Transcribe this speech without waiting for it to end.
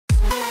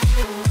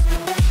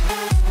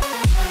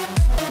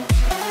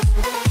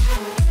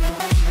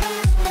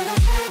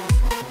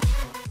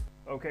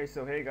Okay,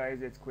 so hey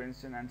guys, it's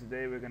Quinston, and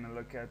today we're gonna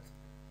look at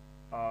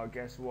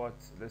guess what,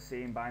 the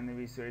same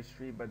binary search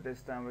tree, but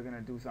this time we're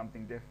gonna do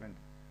something different.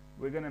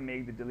 We're gonna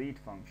make the delete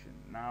function.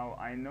 Now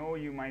I know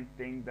you might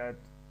think that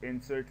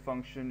insert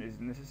function is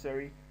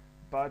necessary,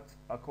 but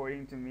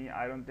according to me,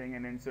 I don't think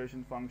an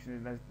insertion function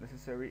is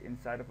necessary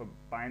inside of a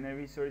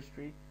binary search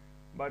tree.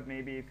 But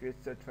maybe if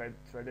it's a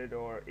threaded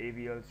or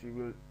AVL tree,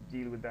 we'll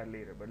deal with that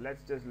later. But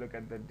let's just look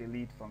at the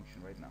delete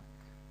function right now.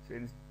 So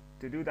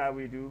to do that,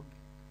 we do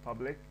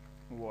public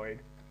void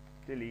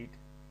delete,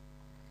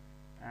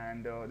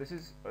 and this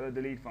is a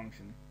delete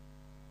function.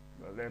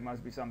 Well, there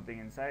must be something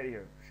inside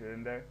here,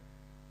 shouldn't there?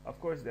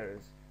 Of course there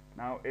is.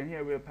 Now in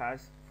here we'll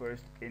pass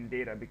first in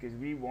data, because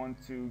we want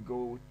to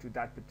go to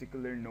that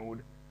particular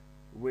node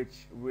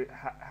which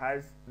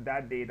has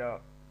that data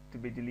to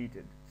be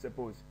deleted,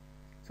 suppose.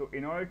 So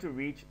in order to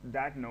reach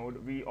that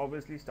node, we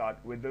obviously start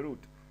with the root,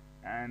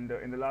 and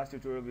in the last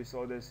tutorial we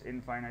saw this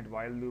infinite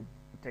while loop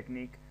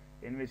technique,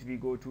 in which we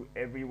go to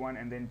everyone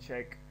and then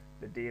check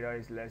the data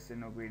is less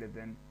than or greater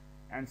than,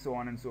 and so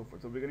on and so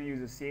forth. So we're going to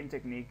use the same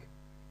technique.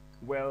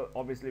 Well,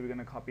 obviously we're going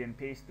to copy and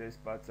paste this,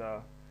 but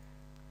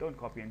don't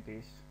copy and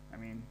paste. I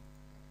mean,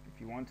 if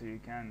you want to, you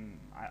can.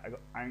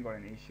 I ain't got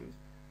any issues.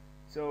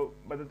 So,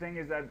 but the thing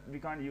is that we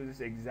can't use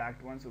this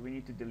exact one, so we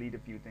need to delete a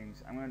few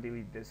things. I'm going to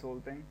delete this whole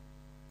thing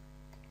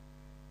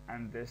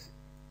and this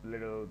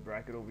little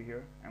bracket over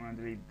here. I'm going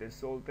to delete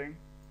this whole thing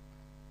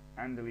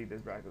and delete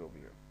this bracket over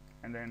here,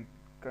 and then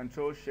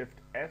Control Shift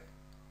F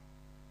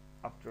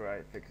after I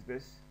fix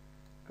this,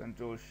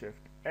 Control Shift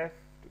F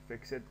to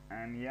fix it,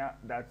 and yeah,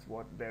 that's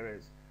what there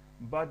is.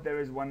 But there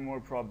is one more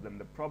problem.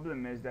 The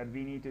problem is that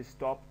we need to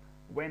stop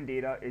when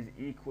data is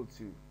equal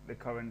to the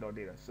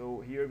current.data.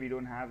 So here we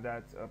don't have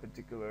that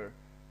particular,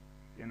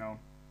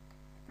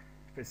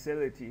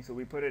 facility, so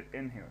we put it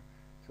in here.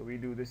 So we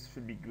do this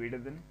should be greater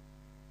than,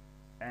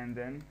 and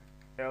then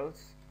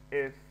else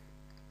if,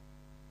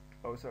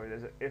 oh sorry,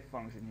 there's an if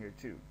function here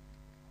too.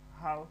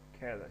 How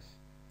careless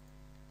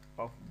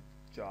of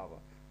Java.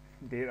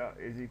 Data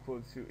is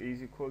equal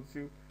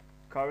to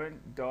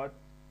current dot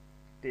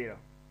data.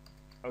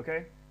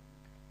 Okay,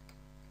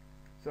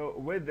 so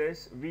with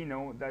this we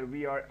know that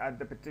we are at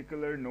the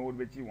particular node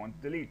which you want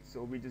to delete,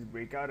 so we just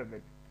break out of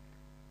it.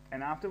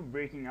 And after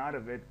breaking out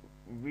of it,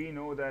 we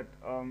know that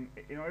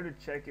in order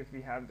to check if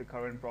we have the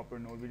current proper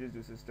node, we just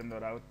do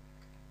system.out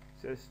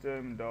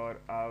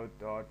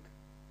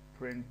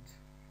print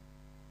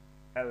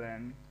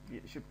ln.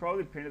 You should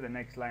probably print at the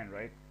next line,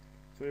 right?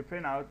 So we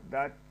print out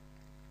that,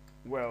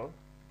 well,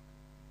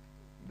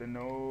 the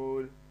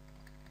node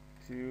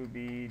to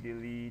be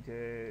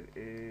deleted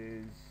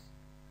is,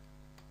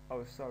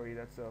 oh sorry,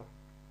 that's a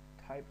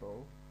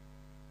typo,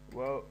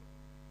 well,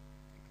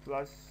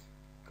 plus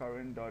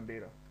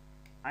current.data.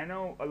 I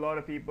know a lot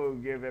of people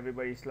give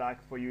everybody slack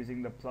for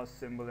using the plus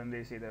symbol, and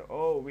they say that,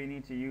 oh, we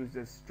need to use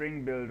the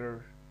string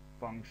builder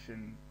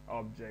function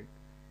object,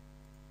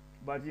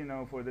 but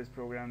for this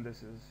program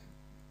this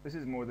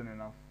is more than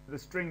enough. The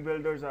string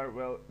builders are,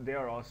 well, they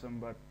are awesome,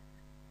 but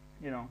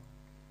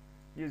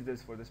use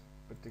this for this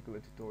particular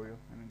tutorial.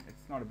 I mean,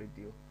 it's not a big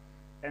deal.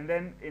 And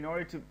then in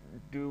order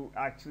to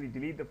actually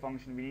delete the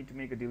function, we need to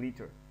make a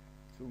deleter.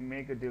 So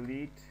make a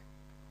delete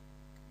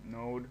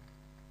node,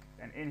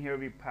 and in here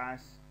we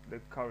pass the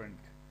current,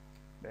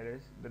 that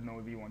is the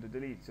node we want to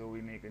delete. So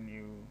we make a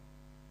new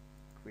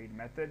create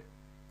method.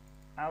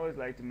 I always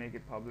like to make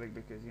it public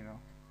because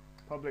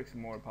public's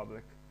more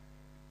public,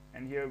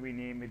 and here we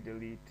name it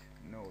delete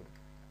node.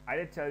 I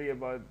did tell you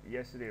about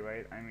yesterday,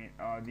 right? I mean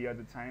the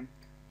other time,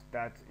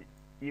 that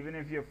even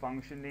if your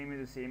function name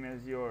is the same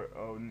as your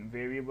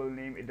variable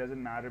name, it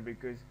doesn't matter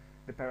because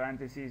the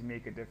parentheses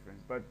make a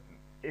difference. But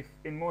if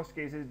in most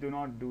cases, do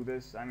not do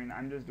this. I mean,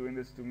 I'm just doing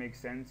this to make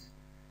sense.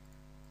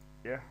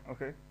 Yeah,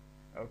 okay.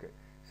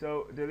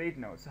 So delete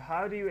node. So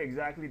how do you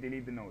exactly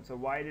delete the node? So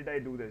why did I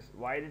do this?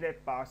 Why did I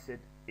pass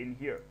it in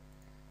here?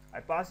 I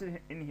passed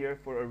it in here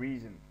for a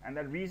reason, and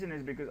that reason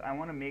is because I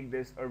want to make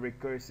this a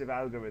recursive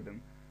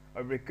algorithm,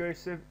 a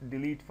recursive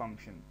delete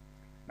function.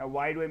 Now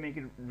why do I make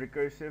it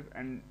recursive?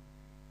 And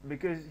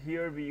because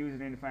here we use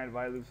an infinite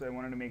while loop, so I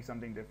wanted to make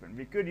something different.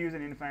 We could use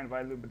an infinite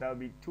while loop, but that would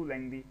be too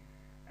lengthy,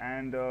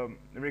 and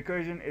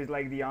recursion is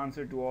like the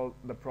answer to all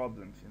the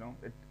problems.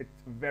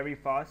 It's very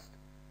fast,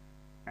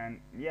 and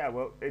yeah,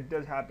 well, it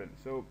does happen.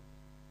 So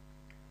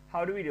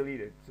how do we delete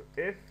it? So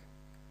if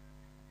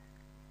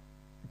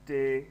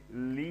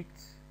delete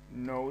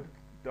node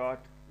dot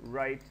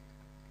right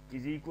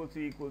is equal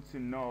to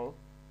null,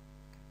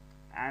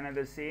 and at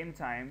the same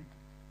time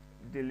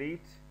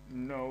delete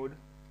node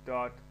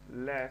dot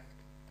left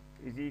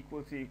is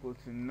equal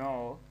to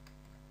null,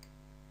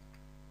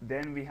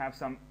 then we have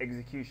some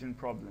execution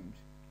problems.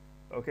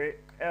 Okay,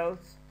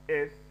 else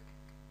if,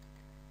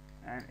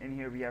 and in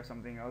here we have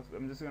something else.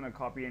 I'm just going to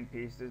copy and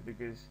paste this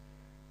because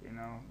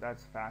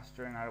that's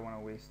faster and I don't want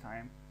to waste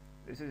time.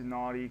 This is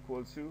not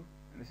equal to,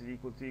 and this is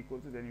equal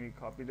to, then we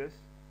copy this,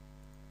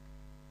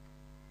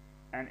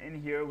 and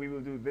in here we will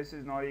do this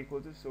is not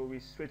equal to, so we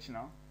switch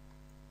now,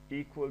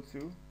 equal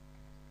to,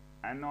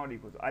 and not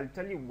equal to. I'll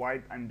tell you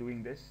why I'm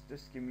doing this.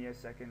 Just give me a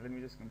second. Let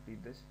me just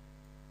complete this.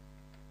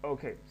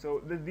 Okay,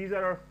 so these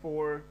are our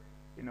four,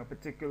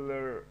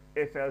 particular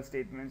if-else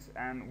statements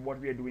and what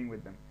we are doing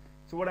with them.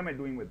 So what am I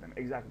doing with them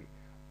exactly?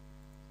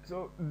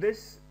 So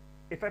this,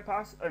 if I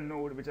pass a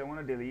node which I want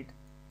to delete,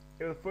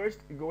 it will first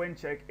go and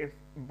check if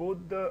both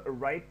the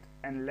right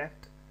and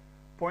left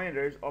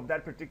pointers of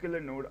that particular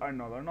node are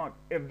null or not.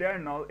 If they are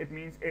null, it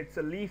means it's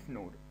a leaf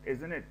node,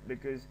 isn't it?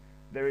 Because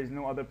there is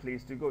no other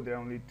place to go. There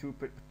are only two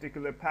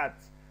particular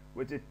paths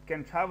which it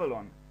can travel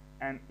on.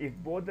 And if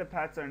both the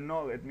paths are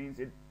null, it means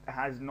it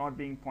has not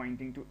been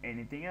pointing to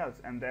anything else,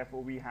 and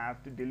therefore we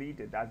have to delete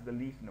it. That's the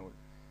leaf node.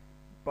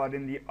 But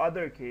in the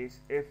other case,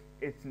 if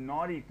it's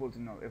not equal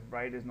to null, if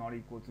right is not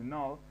equal to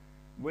null,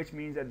 which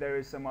means that there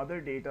is some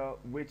other data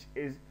which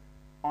is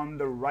on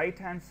the right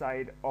hand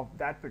side of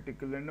that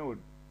particular node,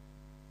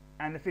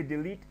 and if we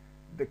delete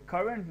the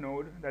current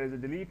node, that is the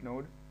delete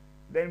node,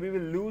 then we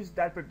will lose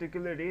that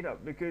particular data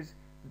because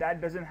that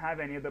doesn't have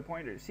any other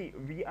pointers. See,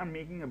 we are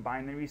making a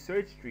binary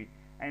search tree,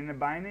 and in a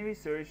binary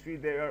search tree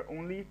there are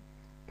only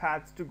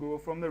paths to go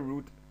from the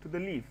root to the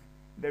leaf.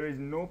 There is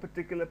no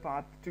particular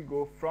path to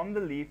go from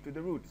the leaf to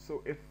the root.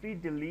 So if we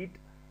delete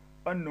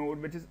a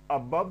node which is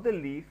above the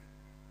leaf,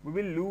 we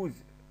will lose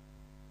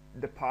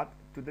the path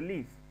to the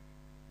leaf.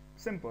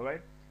 Simple, right?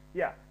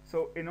 Yeah,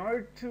 so in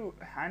order to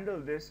handle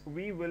this,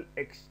 we will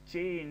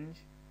exchange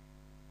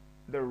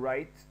the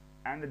write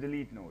and the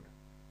delete node.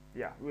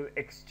 Yeah, we'll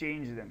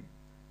exchange them,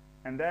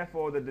 and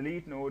therefore the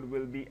delete node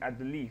will be at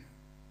the leaf.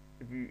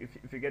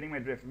 If you're getting my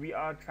drift, we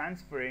are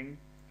transferring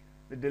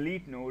the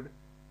delete node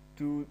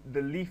to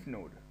the leaf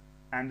node,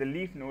 and the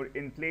leaf node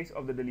in place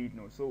of the delete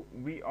node. So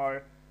we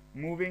are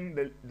moving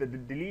the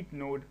delete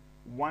node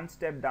one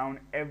step down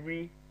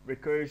every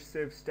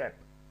recursive step.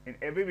 In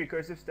every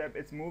recursive step,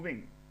 it's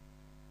moving.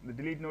 The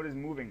delete node is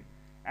moving,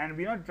 and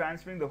we're not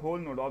transferring the whole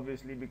node,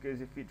 obviously, because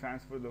if we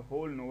transfer the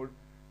whole node,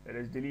 that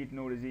is delete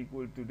node is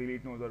equal to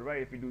delete node dot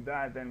write, if we do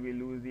that, then we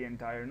lose the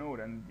entire node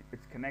and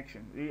its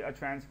connection. We are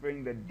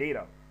transferring the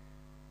data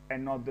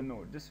and not the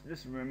node.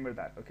 Just remember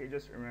that. Okay,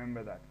 just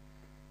remember that.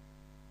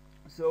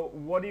 So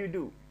what do you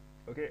do?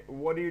 Okay,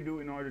 what do you do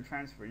in order to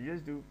transfer? You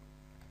just do.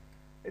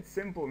 It's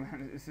simple,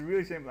 man. It's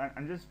really simple.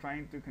 I'm just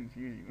trying to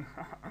confuse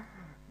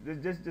you.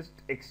 just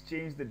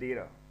exchange the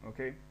data.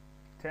 Okay,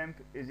 temp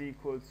is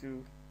equal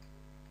to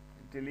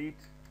delete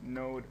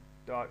node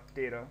dot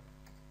data,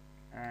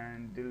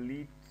 and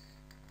delete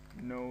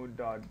node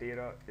dot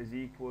data is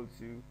equal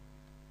to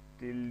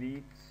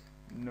delete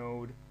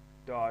node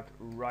dot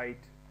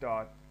write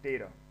dot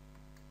data,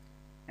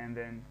 and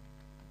then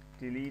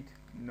delete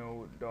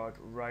node dot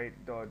write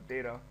dot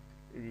data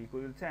is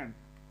equal to temp.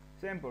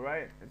 Simple,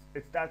 right?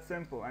 It's that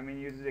simple. I mean,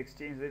 you just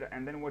exchange data,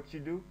 and then what you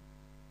do,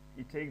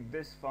 you take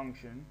this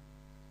function,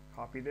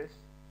 copy this,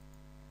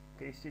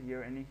 paste it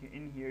here, and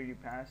in here you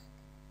pass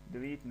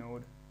delete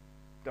node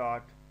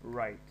dot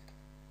write,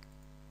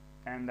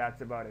 and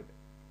that's about it.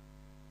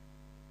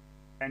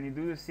 And you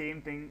do the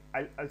same thing.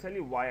 I'll tell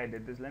you why I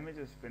did this. Let me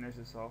just finish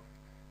this off,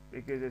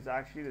 because it's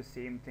actually the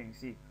same thing.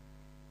 See,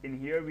 in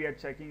here we are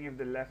checking if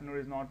the left node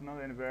is not null,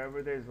 and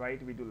wherever there is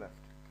right, we do left,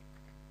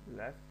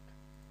 left,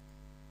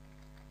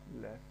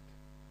 left,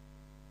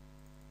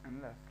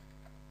 and left.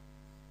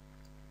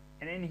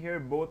 And in here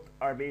both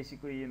are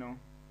basically,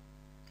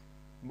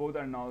 both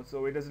are null,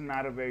 so it doesn't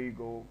matter where you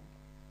go.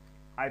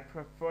 I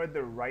prefer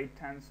the right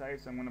hand side,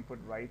 so I'm going to put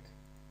right.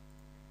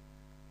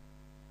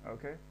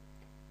 Okay.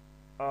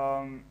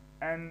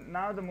 And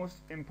now the most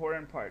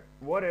important part.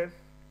 What if,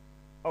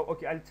 oh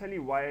okay, I'll tell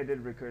you why I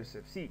did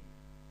recursive. See,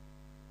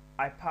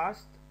 I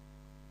passed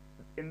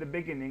in the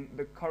beginning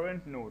the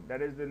current node,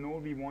 that is the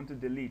node we want to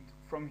delete,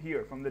 from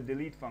here, from the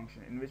delete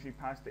function, in which we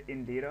passed the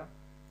in data.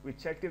 We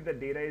checked if the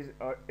data is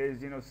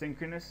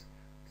synchronous.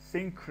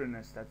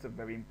 That's a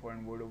very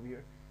important word over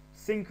here.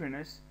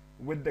 Synchronous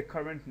with the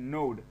current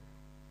node,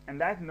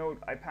 and that node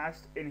I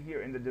passed in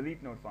here in the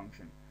delete node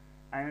function.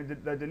 And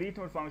the delete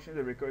node function is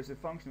a recursive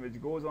function which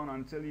goes on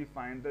until you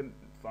find the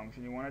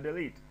function you want to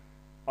delete,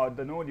 or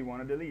the node you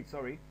want to delete,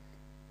 sorry.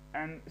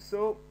 And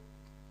so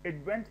it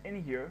went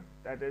in here,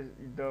 that is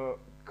the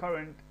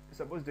current.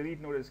 Suppose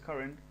delete node is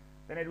current,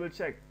 then it will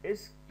check,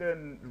 is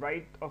the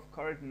right of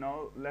current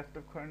null, left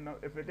of current null?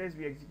 If it is,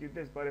 we execute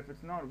this, but if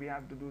it's not, we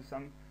have to do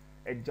some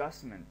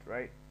adjustment,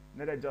 right?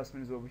 That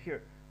adjustment is over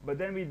here. But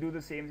then we do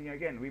the same thing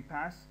again. We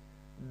pass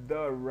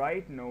the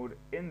right node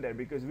in there,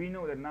 because we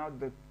know that now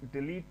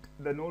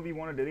the node we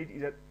want to delete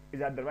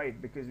is at the right,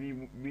 because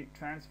we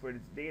transferred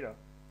its data,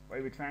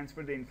 right? We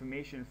transferred the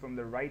information from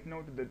the right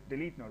node to the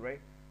delete node, right?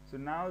 So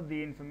now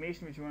the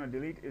information which you want to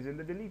delete is in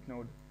the delete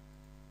node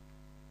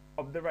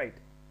of the right,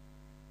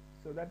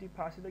 so that you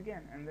pass it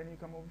again, and then you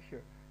come over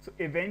here. So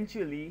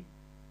eventually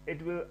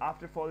it will,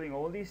 after following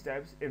all these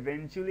steps,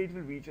 eventually it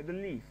will reach at the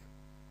leaf.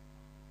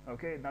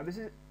 Okay, now this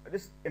is,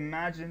 just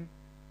imagine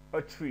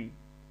a tree,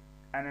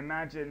 and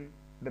imagine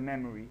the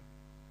memory,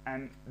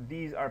 and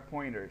these are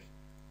pointers.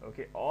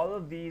 Okay, all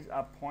of these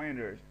are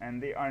pointers,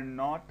 and they are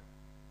not,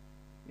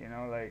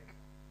 like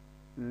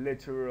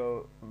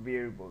literal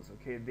variables.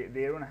 Okay,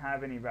 they don't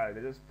have any value,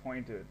 they just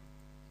point to it.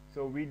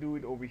 So we do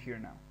it over here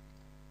now.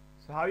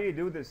 So how you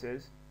do this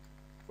is,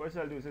 first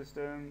I'll do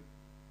system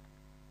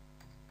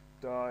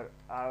dot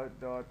out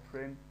dot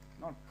print,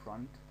 not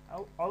print,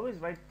 I always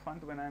write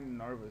print when I'm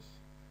nervous.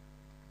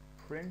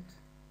 Print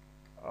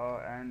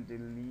and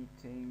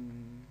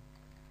deleting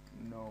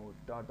node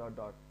dot dot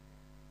dot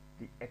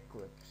the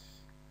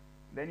eclipse.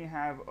 Then you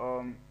have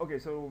okay,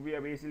 so we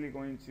are basically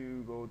going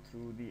to go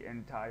through the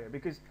entire,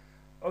 because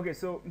okay,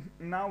 so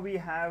now we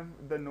have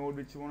the node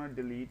which you want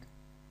to delete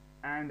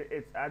and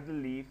it's at the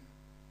leaf,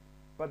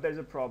 but there's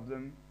a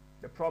problem.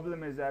 The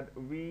problem is that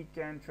we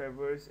can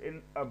traverse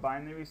in a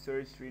binary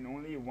search tree in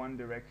only one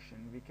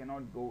direction. We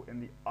cannot go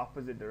in the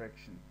opposite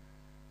direction.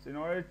 So in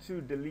order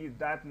to delete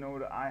that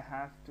node, I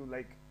have to,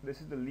 like,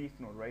 this is the leaf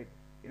node, right?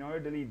 In order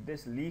to delete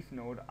this leaf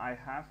node, I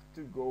have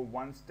to go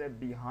one step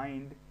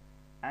behind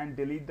and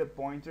delete the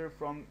pointer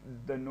from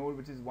the node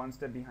which is one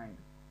step behind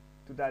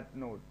to that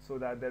node, so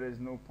that there is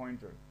no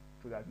pointer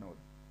to that node.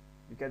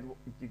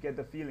 You get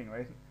the feeling,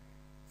 right?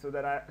 So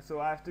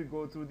I have to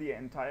go through the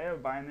entire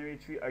binary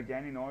tree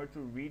again in order to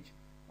reach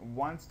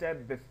one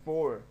step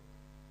before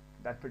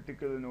that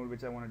particular node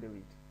which I want to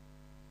delete.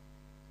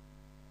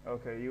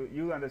 Okay,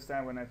 you'll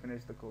understand when I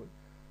finish the code.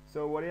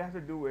 So what you have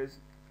to do is,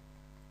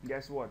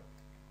 guess what?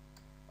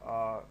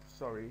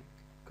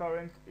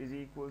 Current is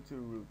equal to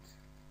root.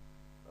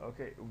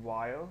 Okay,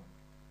 while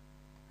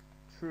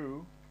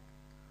true.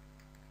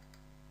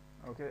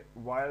 Okay,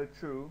 while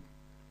true,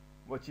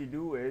 what you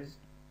do is,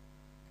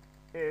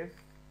 if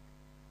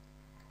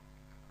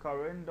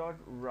current dot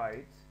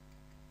write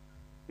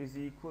is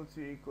equal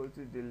to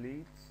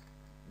delete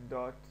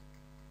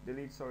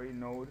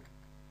node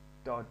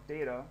dot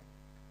data,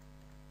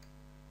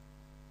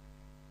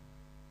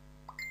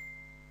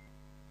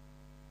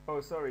 oh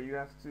sorry, you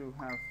have to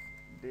have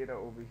data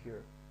over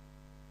here.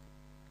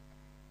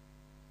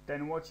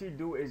 Then what you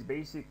do is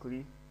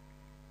basically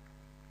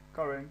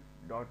current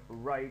dot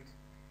write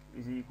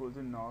is equal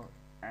to null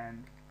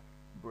and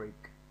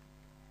break.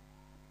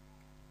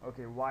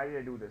 Okay, why did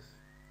I do this?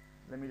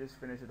 Let me just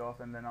finish it off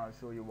and then I'll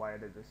show you why I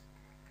did this.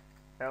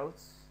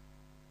 Else,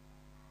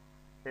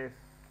 if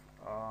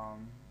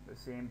the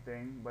same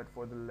thing but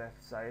for the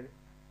left side,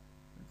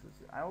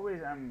 I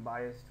always am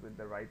biased with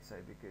the right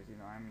side because, you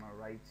know, I'm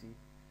a righty,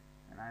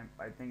 and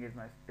I think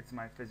it's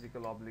my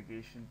physical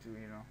obligation to,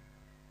 you know,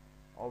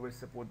 always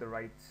support the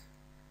rights.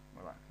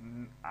 Well,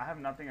 I have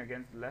nothing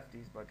against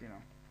lefties, but, you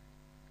know,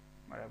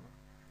 whatever.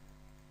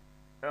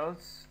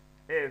 Else,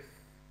 if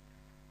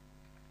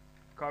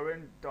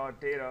current dot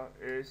data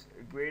is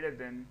greater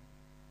than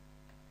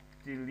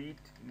delete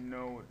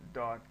node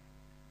dot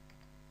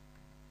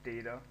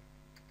data,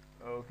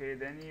 okay,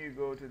 then you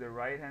go to the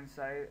right hand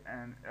side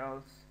and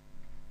else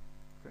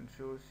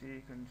control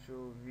C,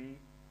 control V.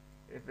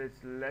 If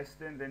it's less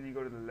than, then you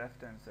go to the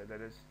left hand side,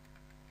 that is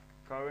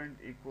current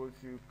equal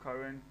to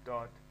current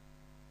dot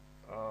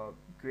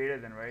greater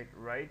than,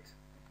 right,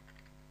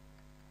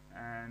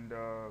 and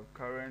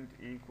current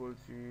equal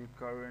to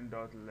current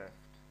dot left.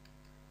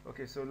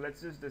 Okay, so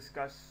let's just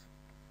discuss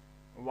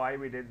why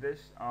we did this.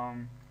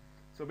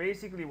 So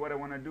basically what I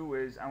want to do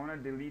is I want to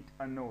delete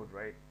a node,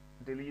 right?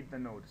 Delete the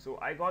node. So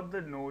I got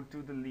the node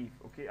to the leaf,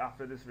 okay,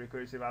 after this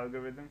recursive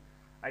algorithm.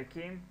 I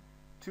came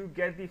to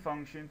get the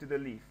function to the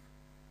leaf.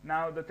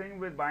 Now the thing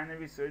with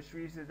binary search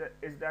trees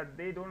is that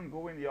they don't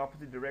go in the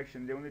opposite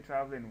direction, they only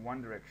travel in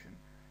one direction.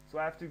 So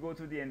I have to go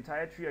through the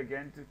entire tree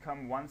again to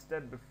come one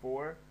step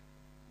before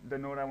the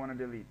node I want to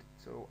delete.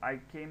 So I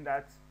came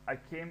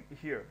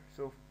here.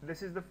 So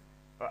this is the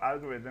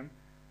algorithm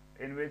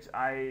in which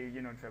I,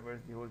 you know,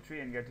 traverse the whole tree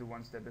and get to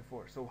one step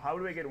before. So how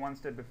do I get one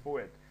step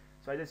before it?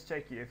 So I just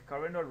check here, if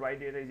current dot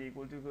write data is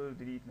equal to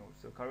delete node.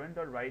 So current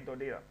dot write dot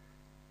data,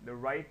 the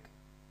write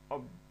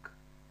of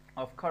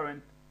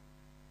current,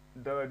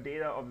 the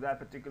data of that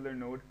particular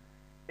node,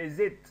 is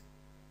it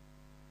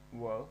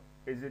equal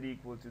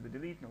to the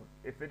delete node?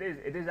 If it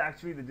is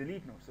actually the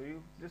delete node. So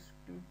you just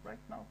do right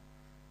now,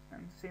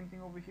 and same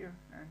thing over here,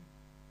 and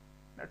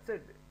that's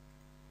it.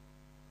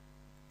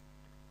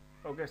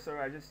 Okay,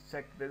 sir, I just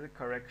checked, there's a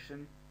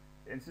correction.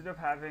 Instead of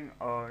having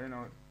you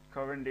know,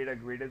 current data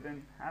greater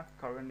than, have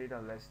current data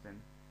less than,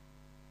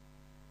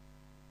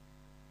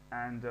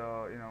 and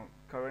you know,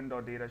 current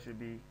dot data should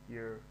be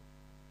here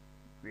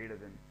greater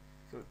than.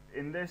 So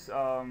in this,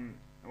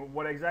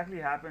 what exactly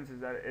happens is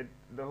that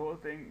the whole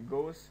thing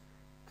goes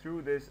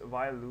through this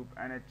while loop,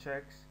 and it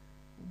checks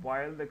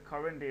while the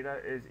current data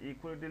is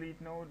equal to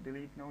delete node,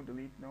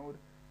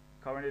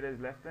 current data is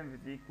less than. If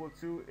it's equal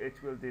to, it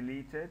will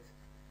delete it.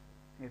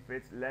 If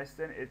it's less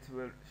than, it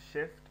will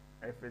shift.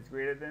 If it's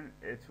greater than,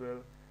 it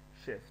will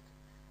shift.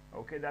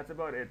 Okay, that's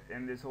about it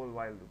in this whole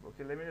while loop.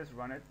 Okay, let me just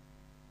run it,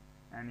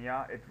 and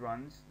yeah, it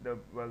runs. The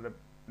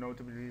node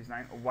to be deleted is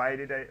 9. Why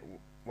did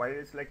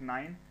it select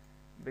 9?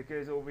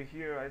 Because over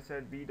here I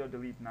said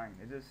b.delete 9.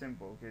 It's just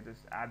simple. Okay,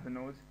 just add the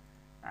nodes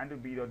and do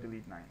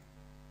b.delete 9.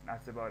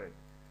 That's about it.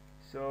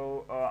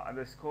 So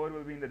this code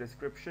will be in the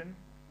description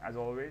as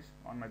always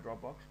on my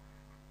Dropbox.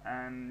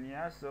 And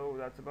yeah, so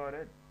that's about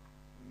it.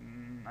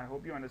 I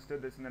hope you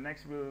understood this. In the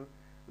next, we'll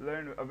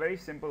learn a very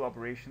simple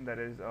operation, that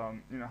is,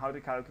 how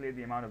to calculate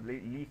the amount of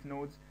leaf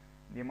nodes,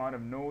 the amount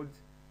of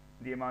nodes,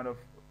 the amount of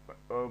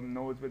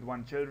nodes with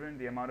one child.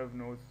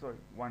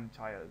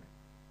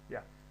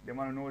 Yeah, the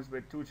amount of nodes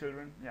with two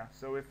children. Yeah.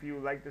 So if you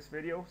like this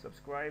video,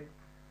 subscribe,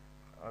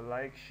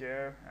 like,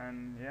 share,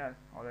 and yeah,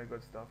 all that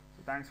good stuff.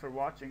 So thanks for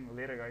watching.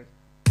 Later, guys.